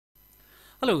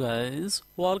Hello guys,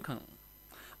 welcome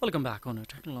back on a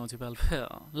technology welfare.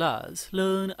 Let's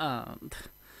learn and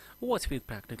watch with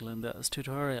practical in this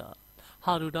tutorial.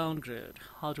 How to downgrade,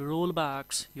 how to roll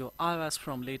back your iOS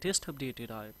from latest updated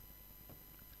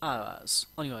iOS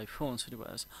on your iPhone's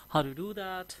device. How to do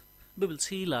that, we will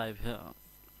see live here.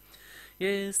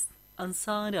 Yes,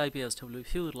 unsigned IPSW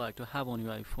if you would like to have on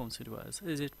your iPhone's device.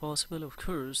 Is it possible? Of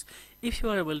course. If you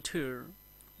are able to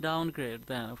downgrade,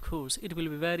 then of course it will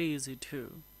be very easy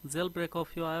to jailbreak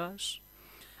of your iOS,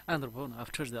 and then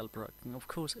after jailbreaking, of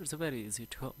course it's very easy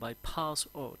to bypass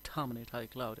or terminate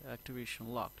iCloud activation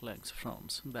lock links from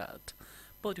that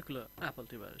particular Apple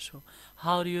device. So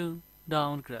how do you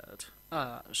downgrade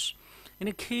iOS in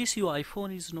a case your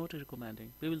iPhone is not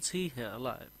recommending? We will see here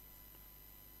live.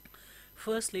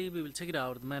 Firstly, we will check it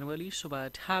out manually, so by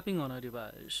tapping on a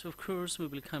device, of course we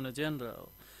will come to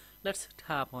general. Let's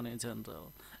tap on a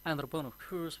general, and then of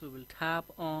course we will tap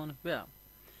on where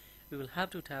we will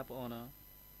have to tap on a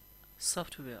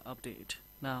software update.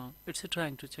 Now it's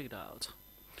trying to check it out,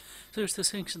 so it's the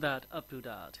things that up to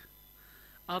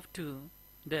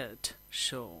date.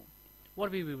 So what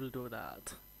we will do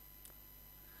that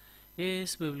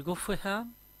is we will go for here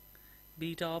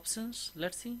beta options.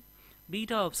 Let's see,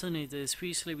 beta option is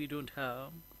especially we don't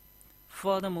have.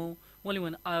 Furthermore, only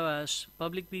one iOS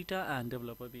public beta and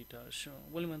developer beta. So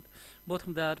only one, both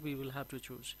of that we will have to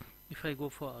choose. If I go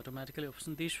for automatically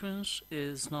option, this one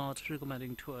is not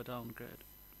recommending to a downgrade.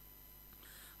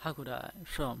 How could I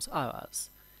from iOS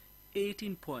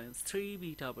 18.3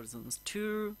 beta versions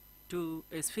to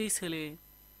especially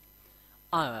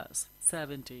iOS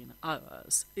 17,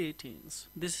 iOS 18?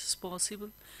 This is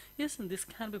possible. Yes, and this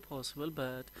can be possible,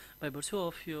 but by virtue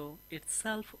of your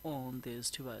itself on this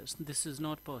device, this is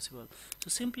not possible. So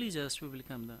simply just we will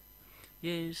come the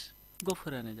yes, go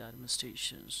for an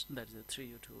administrations. That is a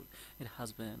 3U tool. It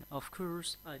has been, of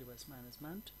course, iDevice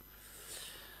management,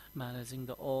 managing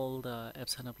all the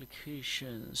apps and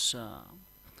applications.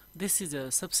 This is a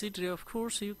subsidiary, of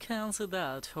course. You can say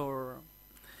that, or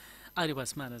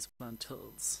iDevice management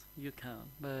tools you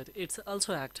can, but it's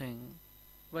also acting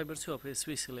by virtue of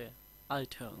especially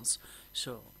iTunes.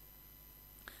 So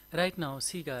right now,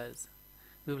 see guys,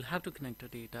 we will have to connect a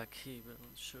data cable.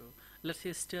 So let's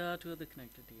say start with the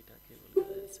connected data cable,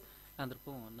 guys, and the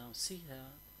phone. Now see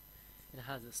here, it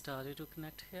has started to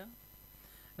connect here.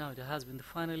 Now it has been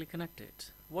finally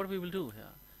connected. What we will do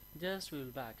here, just we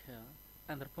will back here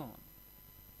and the phone.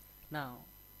 Now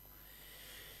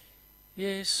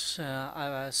yes,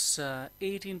 iOS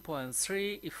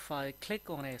 18.3. If I click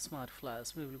on a smart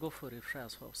flash, we will go for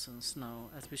refresh options. Now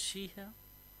as we see here,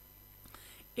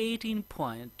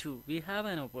 18.2, we have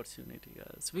an opportunity,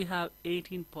 guys. We have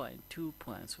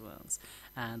 18.2.1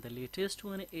 and the latest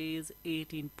one is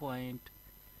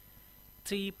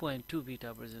 18.3.2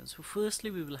 beta version. So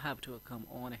firstly we will have to come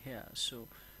on here, so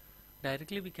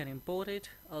directly we can import it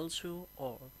also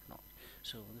or not.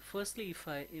 So firstly if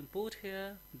I import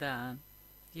here, then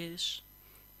yes,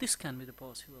 this can be the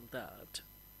possible that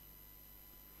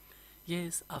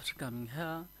yes, after coming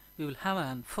here we will have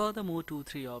an furthermore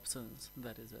 2-3 options,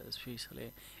 that is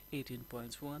especially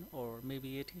 18.1 or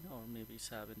maybe 18 or maybe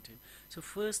 17. So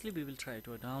firstly we will try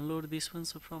to download this one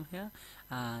from here,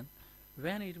 and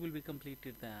when it will be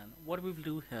completed, then what we will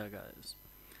do here, guys,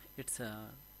 it's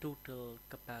a total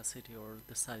capacity or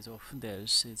the size of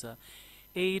this is a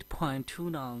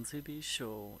 8.29 GB,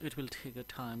 so it will take a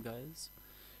time, guys.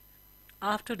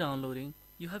 After downloading,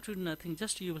 you have to do nothing,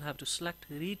 just you will have to select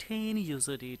retain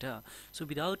user data. So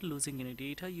without losing any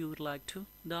data you would like to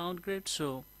downgrade,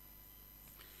 so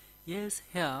yes,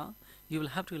 here you will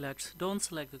have to elect, don't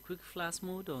select the quick flash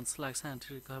mode, don't select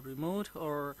anti-recovery mode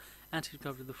or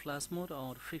anti-recovery the flash mode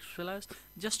or fixed flash,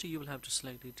 just you will have to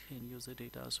select retain user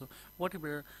data. So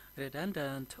whatever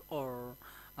redundant or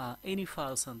any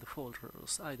files and the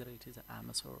folders, either it is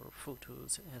MS or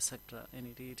photos, etc.,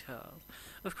 any data,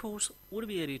 of course would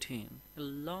be retained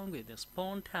along with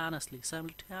spontaneously,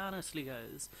 simultaneously,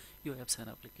 guys, your apps and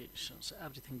applications,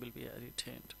 everything will be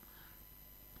retained.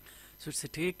 So it's a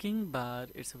taking,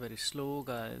 but it's a very slow,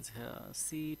 guys. Here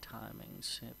see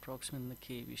timings approximately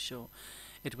kb, so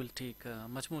it will take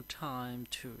much more time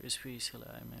to especially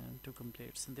to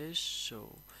complete this.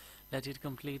 So let it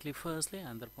completely firstly,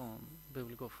 and then we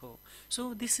will go for.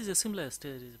 So this is a similar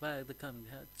stage by the coming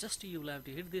here. Just you will have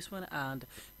to hit this one and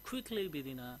quickly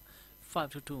within a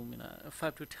 5 to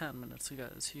 10 minutes,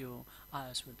 guys, your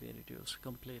iOS will be reduced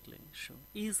completely. So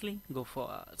easily go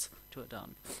forward to a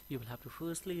down. You will have to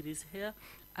firstly reach here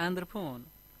and the phone.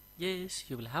 Yes,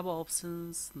 you will have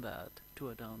options that to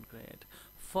a downgrade.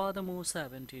 Furthermore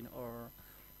 17 or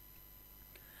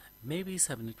maybe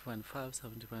 70.5,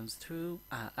 70.2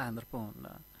 and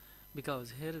upon,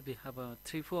 because here we have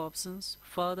 3-4 options.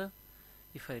 Further,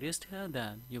 if I rest here,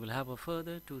 then you will have a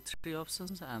further 2-3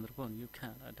 options, and upon you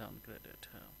can downgrade it.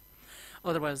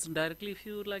 Otherwise, directly if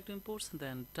you would like to import,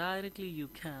 then directly you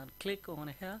can click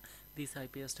on here this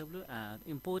IPSW and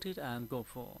import it and go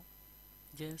for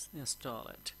yes, install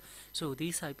it. So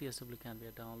this IPSW can be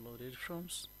downloaded from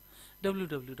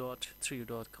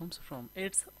www.3u.com. So from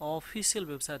its official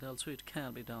website also it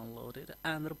can be downloaded,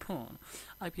 and upon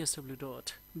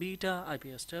IPSW.beta,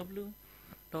 IPSW.com,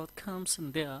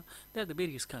 and there are the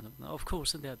various kind of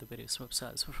course there are the various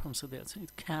websites from, so there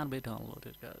it can be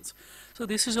downloaded, guys. So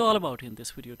this is all about in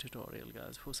this video tutorial,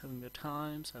 guys. For saving the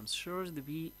times, I'm sure that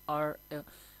we are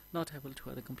not able to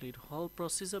have the complete whole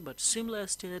procedure, but similar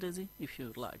strategy if you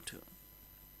would like to.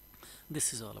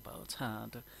 This is all about,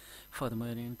 and for the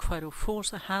any inquiry, of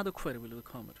course, how the query will be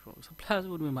comment for. So pleasure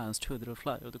would be managed to the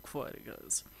reply of the query,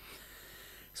 guys.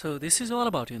 So this is all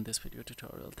about in this video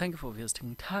tutorial. Thank you for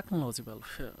visiting Technology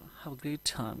Welfare. Have a great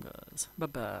time, guys. Bye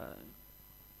bye.